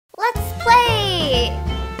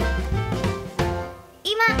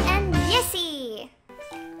Ima and Yessie.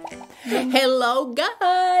 Hello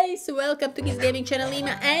guys, welcome to his gaming channel.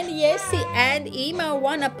 Ima and Yessie and Ima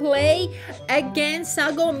wanna play against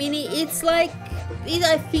Sago Mini.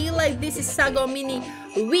 I feel like this is Sago Mini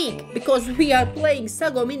week because we are playing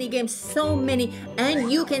Sago Mini games, so many,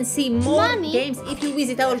 and you can see more games if you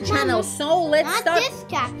visit our channel. So let's start. Not this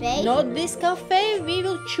cafe. Not this cafe. We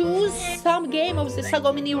will choose some game of the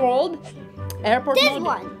Sago Mini world. Airport This mode.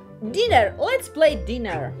 one. Dinner. Let's play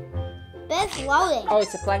dinner. Best loading. Oh,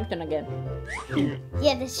 it's a plankton again.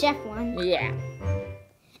 Yeah, the chef one. Yeah.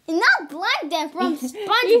 And not plankton from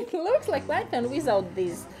Sponge. It looks like plankton without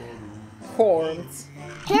these horns.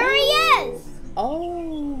 Here he is.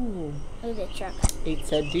 Oh. Look at the truck.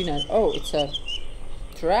 It's a dinner. Oh, it's a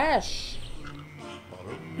trash.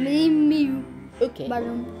 Me. Okay.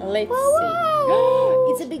 Let's Whoa.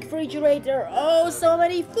 see. It's a big refrigerator. Oh, so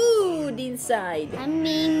many food inside. I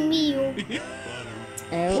mean me.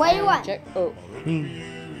 Oh, What do you want? Check. Oh.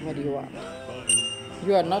 What do you want?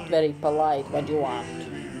 You are not very polite. What do you want?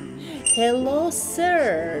 Hello,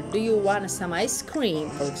 sir. Do you want some ice cream,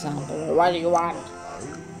 for example? What do you want?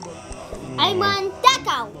 I want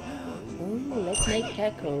taco. Oh, let's make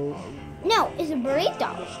taco. No, it's a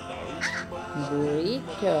burrito.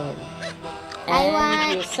 Burrito. I And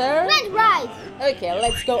want you, sir? French fries. Okay,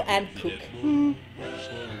 let's go and cook.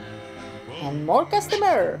 And more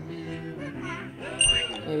customer.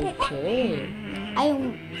 Okay. I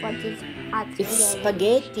want this hot It's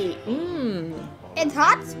spaghetti. spaghetti. Mmm. It's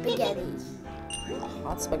hot spaghetti.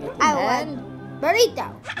 Hot spaghetti. I And want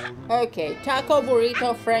burrito. okay, taco,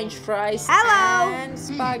 burrito, French fries, Hello. and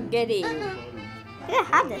spaghetti. Yeah,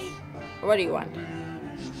 have this. What do you want?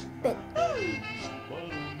 But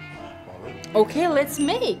Okay, let's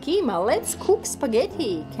make. Ima, let's cook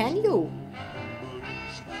spaghetti. Can you?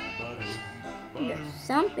 there's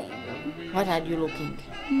something. What are you looking?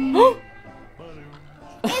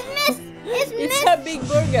 It's a big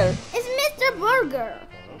burger. It's Mr. Burger.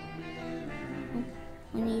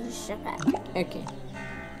 We need to shut that. Okay.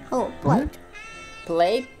 Oh, plate.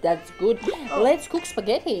 Plate, that's good. Let's cook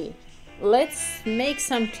spaghetti. Let's make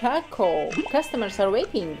some taco. Customers are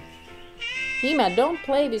waiting. Ima, don't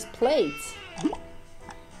play with plates.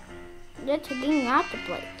 They're taking out the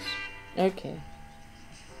plates. Okay.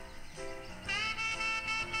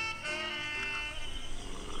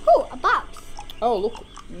 Oh, a box. Oh, look.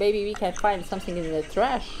 Maybe we can find something in the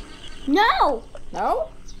trash. No, No?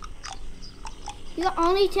 you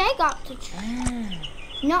only take out the trash.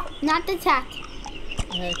 No, not the tat.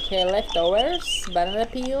 Okay, leftovers, banana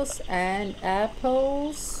peels, and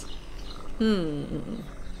apples.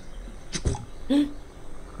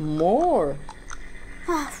 More.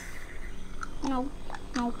 No.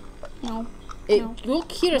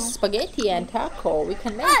 Look, here's spaghetti and taco. We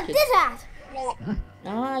can make Ah, it. this hat.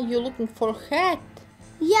 Ah, you're looking for hat.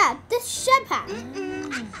 Yeah, this chef hat.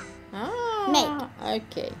 Ah,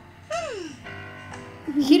 okay.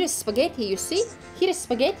 Here is spaghetti, you see? Here is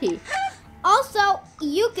spaghetti. Also,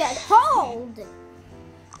 you can hold.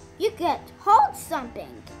 You can hold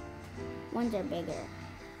something. Ones are bigger.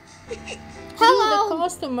 The Hello.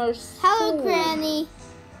 customers. Hello, food. Granny.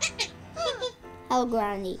 Hello,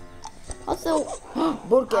 Granny. Also, I'll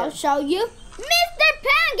Burger. show you Mr.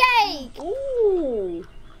 Pancake. Ooh.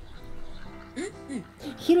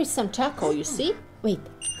 Here is some taco, you see? Wait,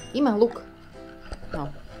 Ima, look.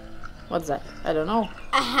 No. What's that? I don't know.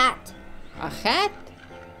 A hat. A hat?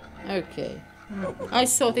 Okay. I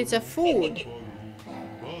thought it's a food.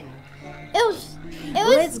 It was.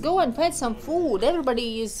 Let's go and find some food.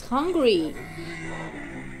 Everybody is hungry.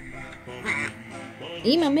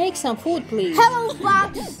 Ima, make some food, please. Hello,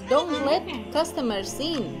 Fox. Don't let customers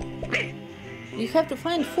in. You have to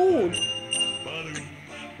find food.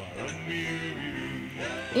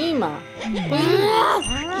 Ima,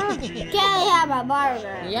 please. Can I have a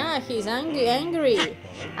burger? Yeah, he's angry.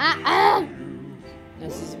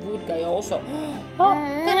 This is good guy also. Oh,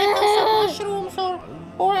 can I have some mushrooms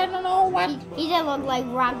or I don't know what? He just look like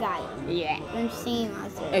rock guy. Yeah. I'm seeing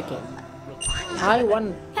myself. Okay. I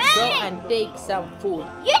want to go and take some food.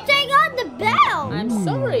 You take out the bell. I'm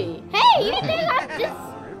sorry. Hey, you take out this.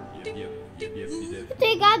 You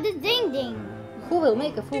take out this ding ding. Who will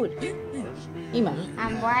make a food? Ima.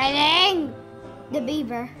 I'm waiting. The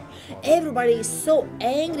beaver. Everybody is so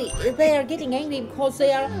angry. They are getting angry because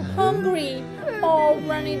they are hungry. Oh,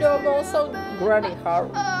 Granny dog also. Granny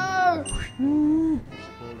heart.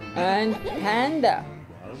 And Panda.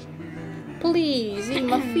 Please,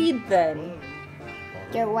 Ima, feed them.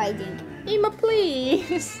 You're waiting. Ima,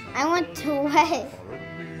 please. I want to wait.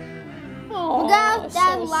 Oh, Go that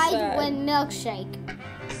so light sad. with milkshake.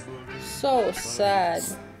 So sad.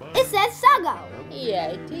 It says Sago. Yeah,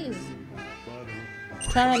 it is.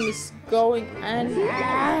 Time is going and...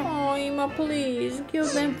 Oh, Ima, please,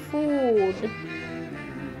 give them food.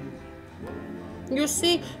 You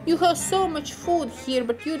see, you have so much food here,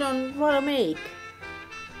 but you don't want to make.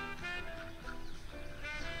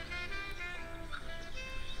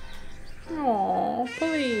 Oh,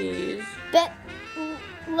 please. But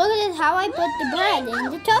look at how I put the bread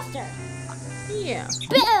in the toaster. Yeah.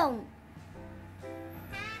 Boom!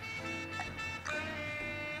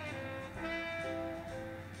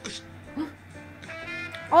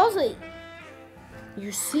 Also,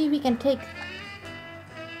 You see, we can take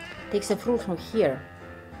some fruit from here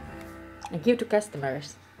and give to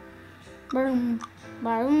customers. boom,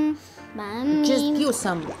 boom, boom. Just give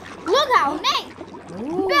some. Look how neat!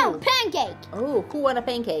 Ooh. Boom, pancake. Oh, who want a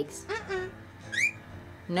pancakes?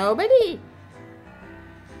 Nobody.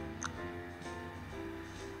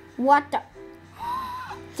 What the?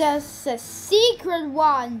 That's a secret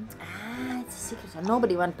one. Ah, it's a secret. So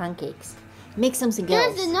nobody want pancakes. Make something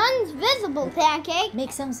There's else. an invisible pancake.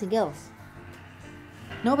 Make something else.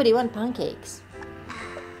 Nobody want pancakes.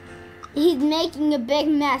 He's making a big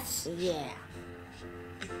mess. Yeah.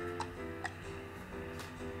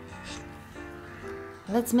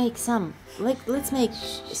 Let's make some. Let's make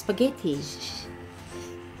spaghetti.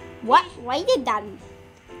 What? Why did that?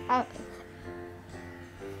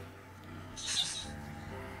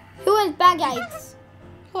 Who has baguettes?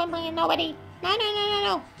 Who am I? Nobody.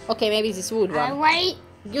 No. Okay, maybe this wood one. Wait.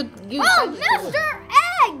 You Oh, Mr.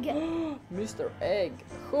 Egg! Mr. Egg.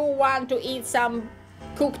 Who want to eat some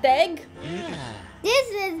cooked egg? This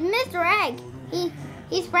is Mr. Egg.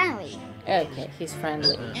 He's friendly. Okay, he's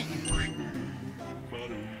friendly.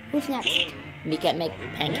 Who's next? We can make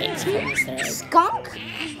pancakes for Mr. Egg. Skunk?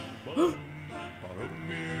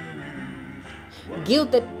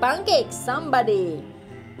 Give the pancakes, somebody.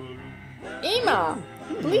 Ima,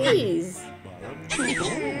 please.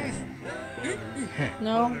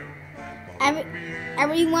 No?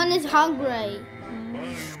 Everyone is hungry.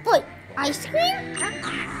 Wait, ice cream?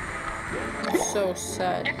 So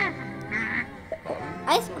sad.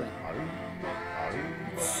 Ice cream.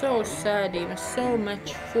 So sad, Ima. So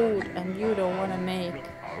much food and you don't want to make.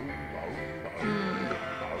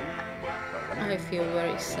 I feel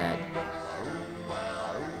very sad.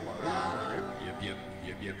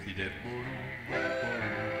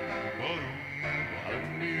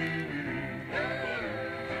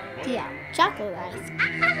 Yeah, chocolate ice.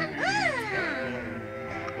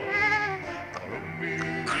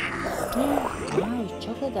 Nice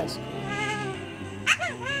chocolate ice cream.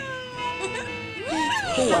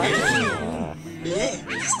 Who wants?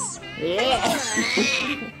 Yeah.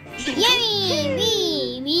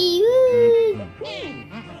 Yummy! Wee, woo.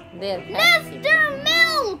 There. Mr.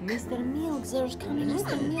 Milk! Mr. Milk, there's coming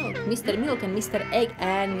Mr. Milk. Mr. Milk and Mr. Egg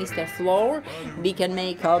and Mr. Flour. We can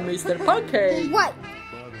make a Mr. Pancake. What?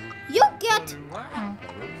 You get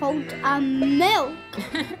hold a milk.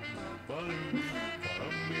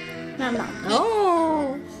 No.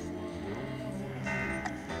 Oh.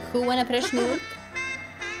 Who wanna fresh milk?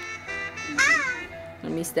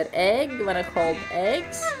 Mr. Egg, wanna hold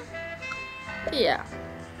eggs? Yeah.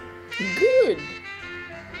 Good.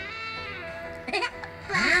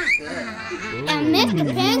 And Mr.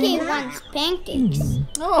 Pancake wants pancakes.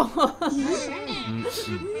 Oh.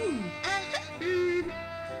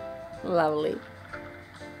 Lovely.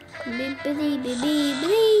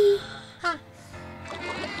 Beep-a-dee-beep-beep-beep.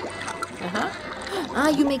 Ah,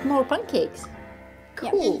 you make more pancakes.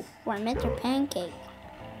 Cool. Yep. For Mr. Pancake.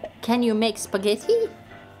 Can you make spaghetti?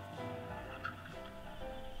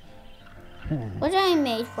 What I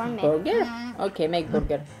made for Mr. Burger? Okay, make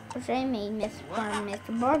burger. What I made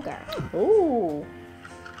for Mr. Burger. Ooh.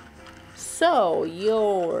 So,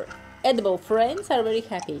 your edible friends are very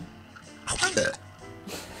happy.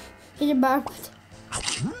 He's a burger.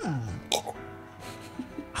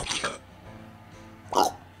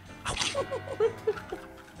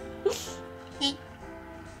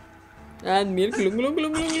 And milk, glung, glung,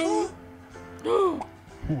 glung, glung, glung.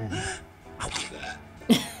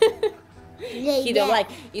 He don't like.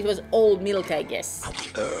 It was old milk, I guess.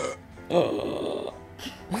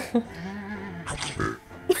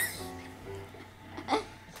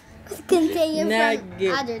 Continue Not from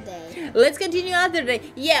good. other day. Let's continue other day.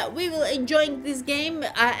 Yeah, we will enjoy this game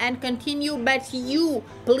and continue. But you,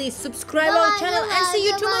 please subscribe our Goodbye, channel and goodbye, see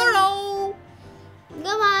you goodbye. tomorrow.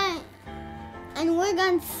 Goodbye. And we're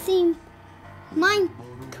gonna see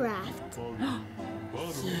Minecraft.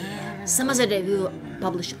 Yeah. Some other day we will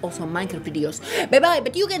publish also Minecraft videos. Bye bye.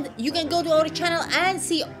 But you can go to our channel and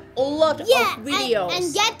see a lot of videos.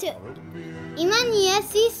 And get to Ima and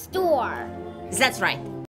Yessi's store. That's right.